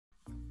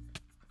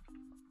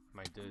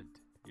my dude.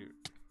 You.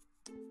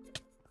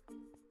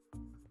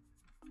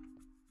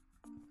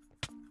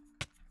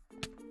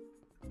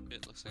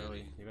 It looks like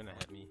Really? You're gonna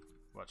hit me.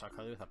 Watch, I'll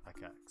kill you with a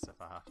pickaxe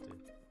if I have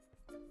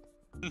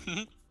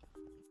to.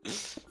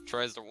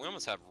 Tries to. We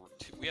almost have.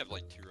 We have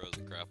like 2 rows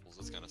of grapples.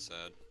 That's kind of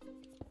sad.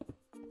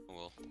 Oh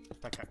well.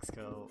 Pickaxe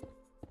kill.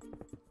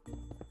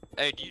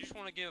 Hey, do you just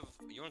want to give?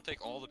 You want to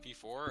take all the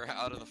P4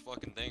 out of the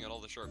fucking thing and all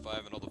the short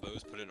 5 and all the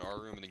bows, put it in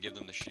our room, and then give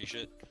them the shitty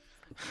shit?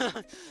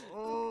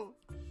 Oh.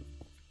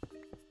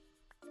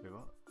 Wait,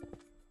 what?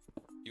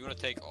 You want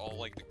to take all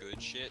like the good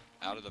shit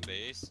out of the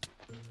base?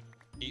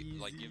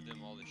 Like give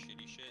them all the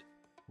shitty shit?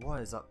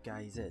 What is up,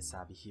 guys? It's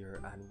Sabbi here,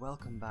 and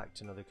welcome back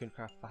to another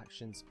KoonKraft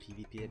Factions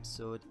PvP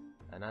episode.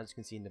 And as you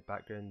can see in the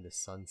background, the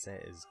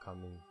sunset is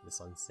coming. The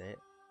sunset.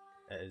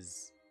 It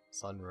is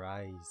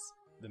sunrise.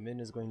 The moon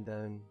is going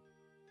down.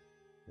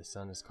 The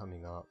sun is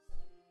coming up.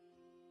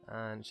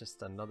 And it's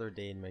just another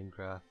day in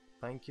Minecraft.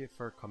 Thank you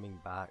for coming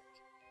back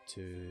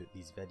to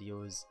these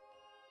videos.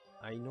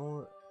 I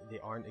know they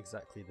aren't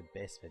exactly the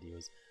best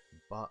videos,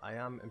 but I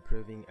am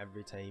improving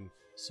every time.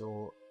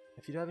 So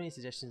if you do have any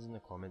suggestions in the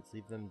comments,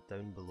 leave them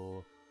down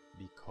below,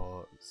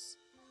 because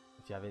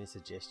if you have any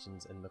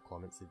suggestions in the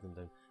comments, leave them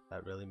down.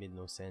 That really made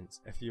no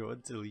sense. If you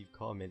want to leave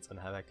comments on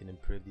how I can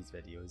improve these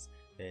videos,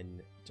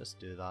 then just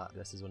do that.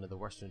 This is one of the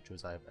worst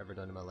intros I've ever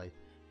done in my life,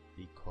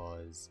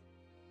 because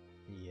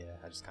yeah,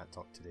 I just can't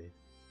talk today.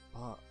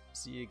 But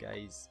see you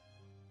guys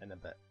in a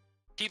bit.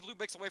 Keep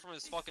loot away from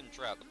his fucking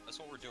trap. That's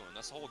what we're doing.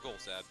 That's the whole goal,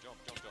 Sab. Jump,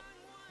 jump, jump.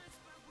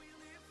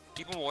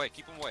 Keep him away,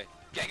 keep him away.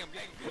 Gang him,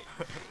 gang him, gang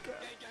him.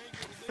 Gang, gang,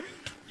 gang him.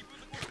 Keep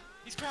him away.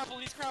 He's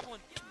grappling, he's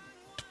grappling.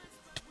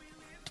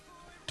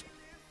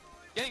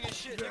 Gang his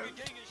shit, nigga,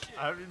 gang his shit.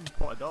 I haven't even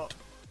potted up.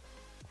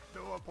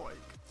 No point.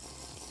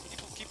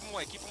 Keep him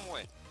away, keep him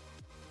away.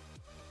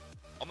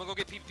 I'm gonna go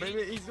get PvP.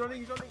 Wait, he's running,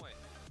 he's running.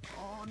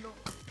 Oh no.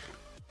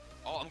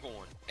 Oh, I'm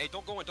going. Hey,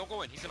 don't go in, don't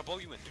go in. He's gonna blow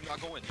you in. Do not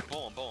go in.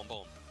 Blow him, blow him,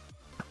 blow him.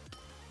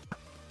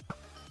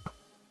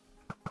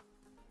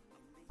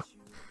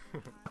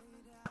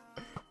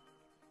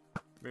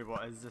 Wait,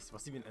 what is this?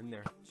 What's even in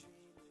there?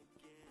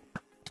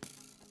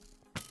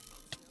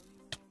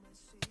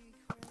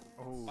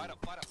 Oh. Fight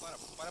up, fight up, fight up.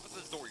 Fight up at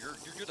this door. You're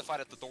good to fight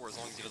at the door as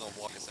long as you don't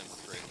block us in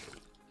for free.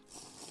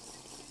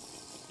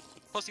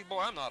 Pussy boy,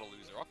 I'm not a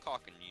loser. I'll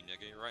cock on you,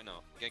 nigga, right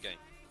now. Gang gang.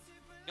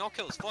 Y'all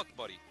kill his fuck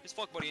buddy. His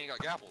fuck buddy ain't got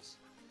gapples.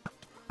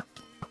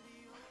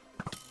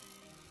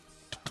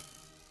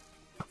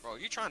 Bro,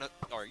 you trying to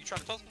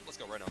toast him? Let's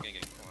go right now, gang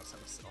gang. Oh, that's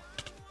himself.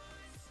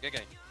 Gang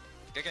gang.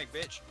 Gang gang,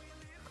 bitch.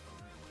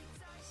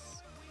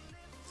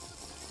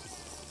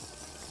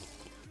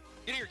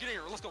 Get in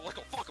here, let's go, fuck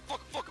him,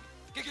 fuck him.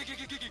 Gang gang, gang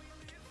gang, gang gang.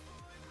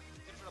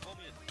 He's trying to blow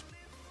me in.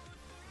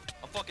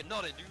 I'm fucking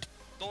nutted, dude.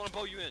 Don't let him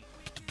blow you in.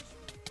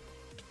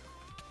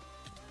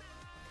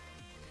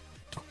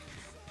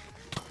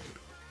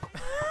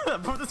 I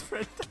brought his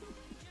friend down.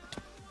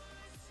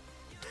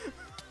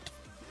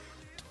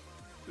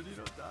 Did he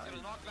not die? He's got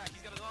a knockback,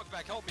 he's got a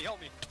knockback. Help me, help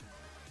me.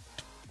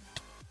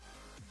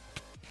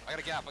 I got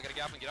a gap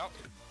and get out.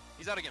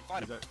 He's out again,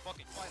 fight him.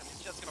 Fucking fight him,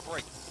 his chest's gonna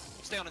break.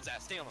 Stay on his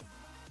ass, stay on him.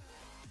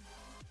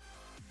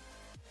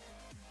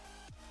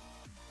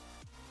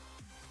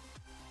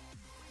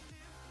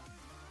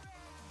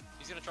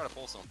 He's gonna try to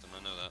pull something,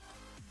 I know that.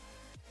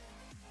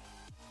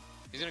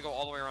 He's gonna go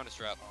all the way around his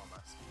trap. Oh, my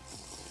speed.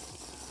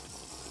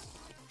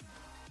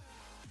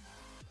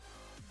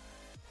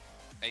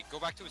 Hey, go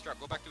back to his trap,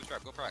 go prac.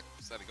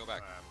 Sabbi, go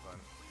back. Alright, I'm going.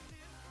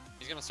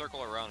 He's gonna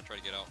circle around and try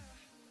to get out.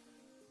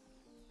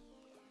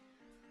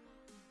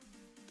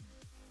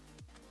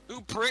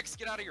 Ooh, pricks!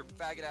 Get out of here,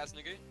 faggot ass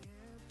nigga!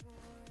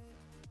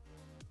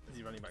 Is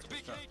he running back It's to a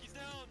his big trap? gank, he's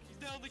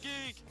down the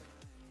gank!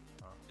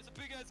 Oh. It's a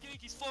big ass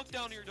gank, he's fucked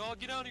down here, dog,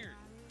 get down here!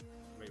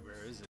 Wait,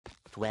 where is it?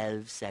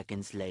 12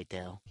 seconds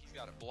later. He's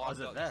got it blocked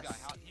it up, this?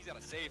 he's got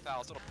a safe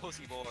house, little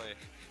pussy boy.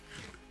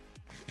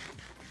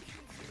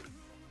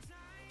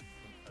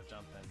 I'll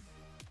jump in.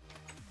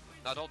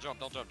 No, don't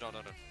jump. Okay,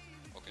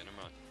 never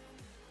mind.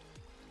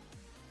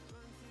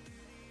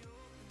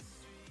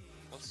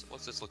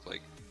 What's this look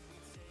like?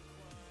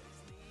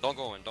 Don't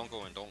go in.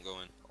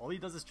 All he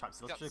does is traps.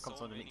 He He's got literally comes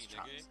so on and many, makes nigga.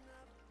 traps.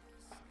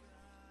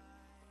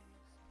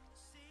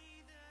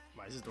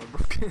 Why is his door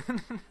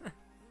broken?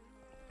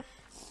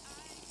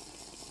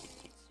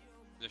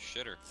 This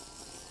shitter.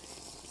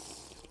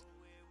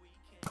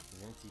 He's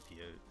gonna TP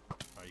out.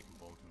 Or you can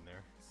bomb from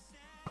there.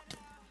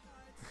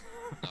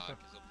 Nah,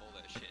 cause he'll pull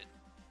that shit.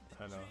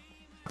 I know.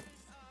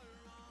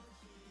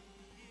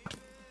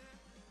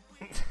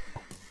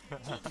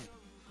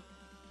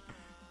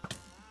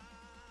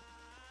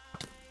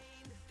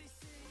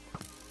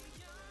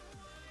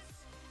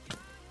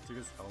 Took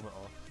his helmet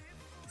off.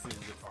 See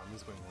his arm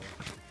is going away.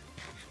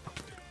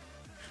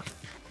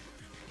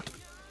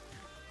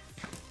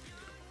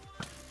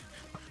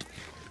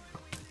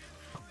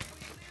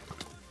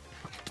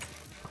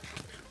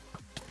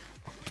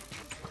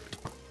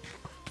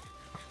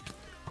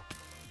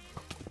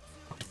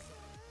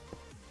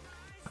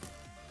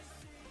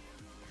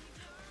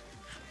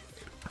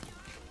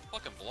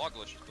 Fucking log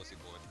glitches, pussy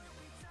boy.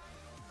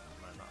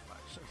 Man, not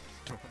faction.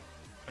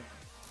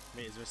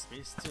 Mate, is there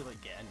space to like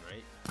get in,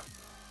 right?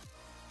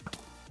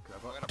 Cause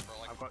I've got a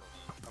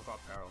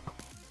pearl.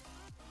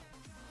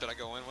 Should I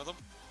go in with him?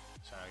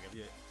 Shall I give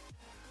you it?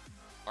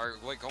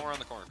 Alright, wait, go around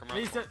the corner. Come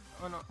around the corner.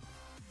 Oh no.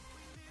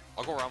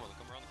 I'll go around with him.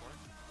 Come around the corner.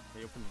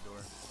 They open the door.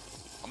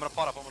 I'm gonna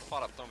pot up.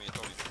 Throw me.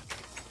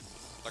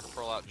 I can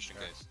pearl out just in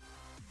case.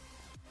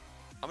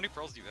 How many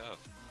pearls do you have?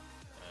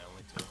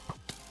 Only 2.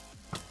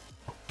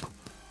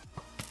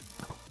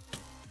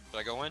 Should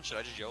I go in? Should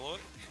I just YOLO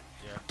it?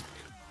 Yeah.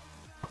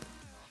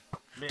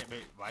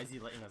 Wait, why is he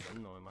letting us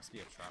in though? It must be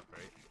a trap,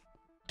 right?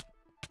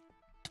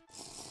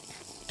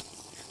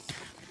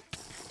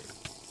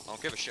 I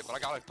don't give a shit, but I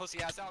got a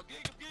pussy ass out. Gang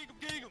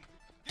him.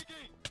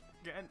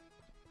 Get in.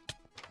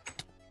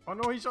 Oh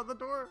no, he shut the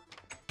door.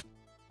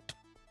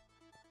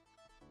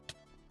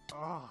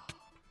 Oh.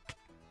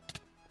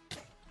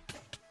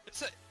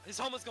 It's it. His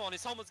helmet's gone,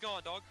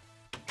 dog.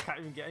 Can't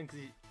even get in because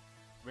he...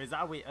 Wait, is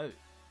that a way out?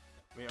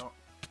 Wait, oh.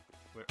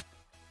 Where?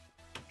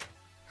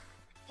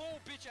 Oh,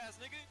 bitch ass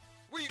nigga.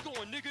 Where you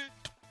going, nigga?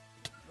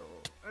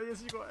 Oh, oh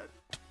yes, you got in.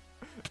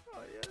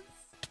 Oh yes.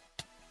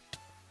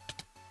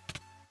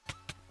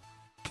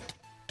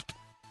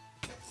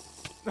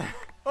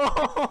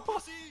 Oh!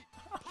 Pussy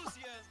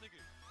ass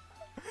nigga.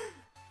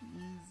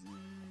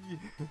 Easy.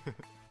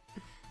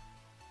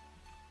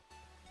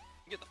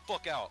 Get the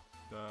fuck out.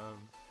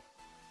 Damn.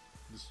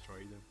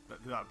 Destroyed him.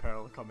 That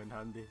pearl come in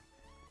handy.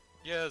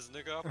 Yes,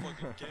 nigga, I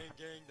fucking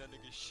gang that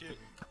nigga shit.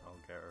 I'll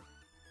get her.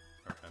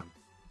 Or him.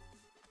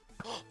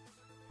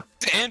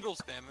 The anvil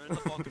spammer in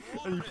the fucking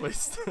water. He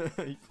placed it.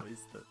 He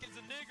placed it. He's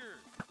a nigger.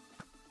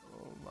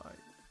 Oh my.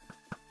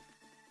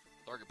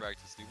 Target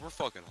practice, dude. We're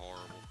fucking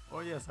horrible. Oh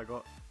yes, I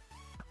got...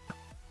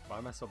 Why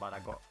am I so bad? I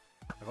got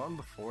him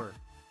before.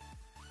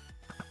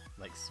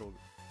 Like so...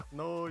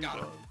 No, you got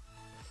him.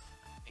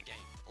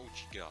 Gang. Oh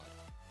god.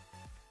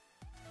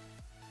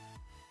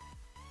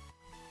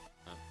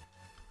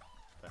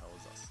 The hell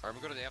is us? Alright,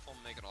 we go to the F1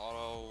 and make an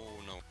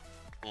auto. No.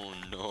 Oh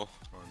no.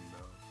 Oh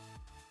no.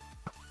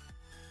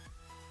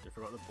 You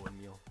forgot the bone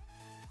meal.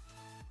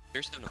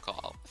 Here's no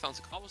call. I found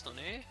some cobblestone,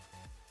 eh?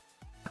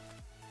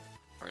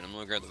 Alright, I'm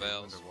gonna grab the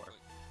valves.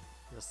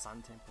 There's a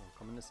sand temple.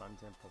 Come in the sand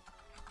temple.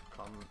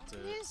 Come to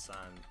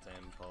sand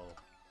temple.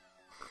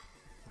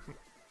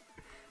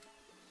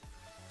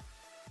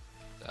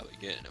 That we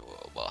get into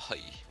a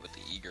with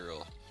the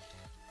e-girl.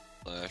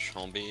 /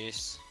 home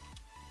base.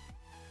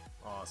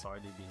 Oh, it's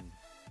already been...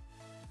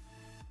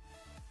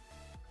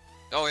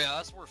 Oh yeah,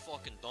 that's where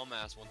fucking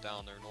dumbass went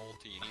down there in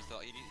ulti, and he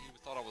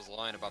thought I was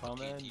lying about the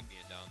KT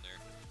being down there.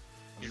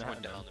 He just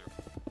went down there.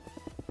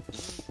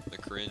 The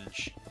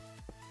cringe.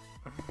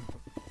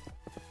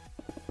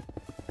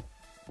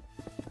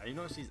 How do you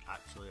know if she's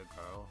actually a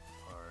girl,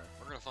 or...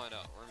 We're gonna find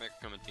out. We're gonna make her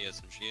come in TS,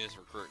 and she is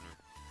recruiting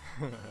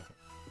her.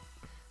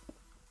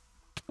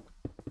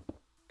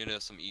 Gonna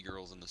have some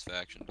e-girls in this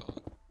faction, dog.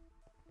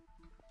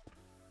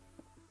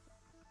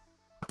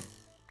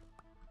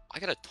 I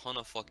got a ton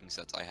of fucking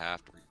sets I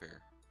have to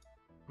repair.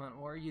 Man,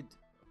 what are you...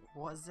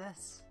 What is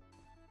this?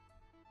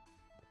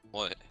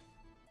 What?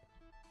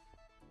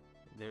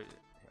 There...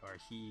 Or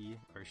he,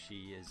 or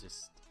she is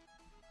just...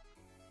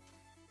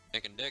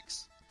 Making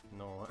dicks?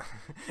 No.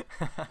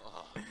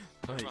 Oh,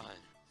 like, come on.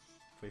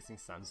 Placing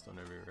sandstone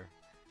everywhere.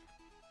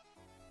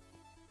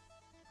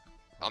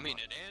 I mean,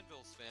 an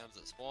anvil spams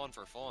that spawn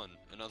for fun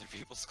and other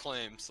people's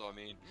claims, so I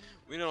mean,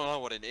 we don't know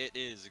what an it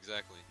is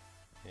exactly.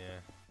 Yeah.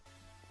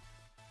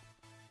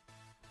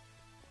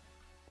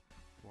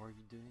 What are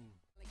you doing?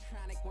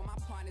 When my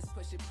partners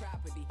pushing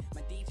property,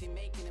 my DJ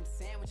making them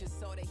sandwiches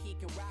so that he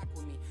can rock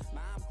with me.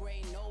 Mom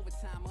grading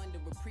overtime,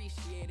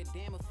 underappreciated.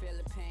 Damn, I feel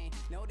the pain.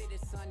 Know that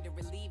it's under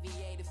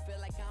alleviated. Feel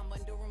like I'm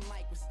under a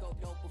microscope.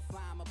 Don't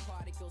find my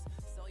particles.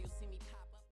 So you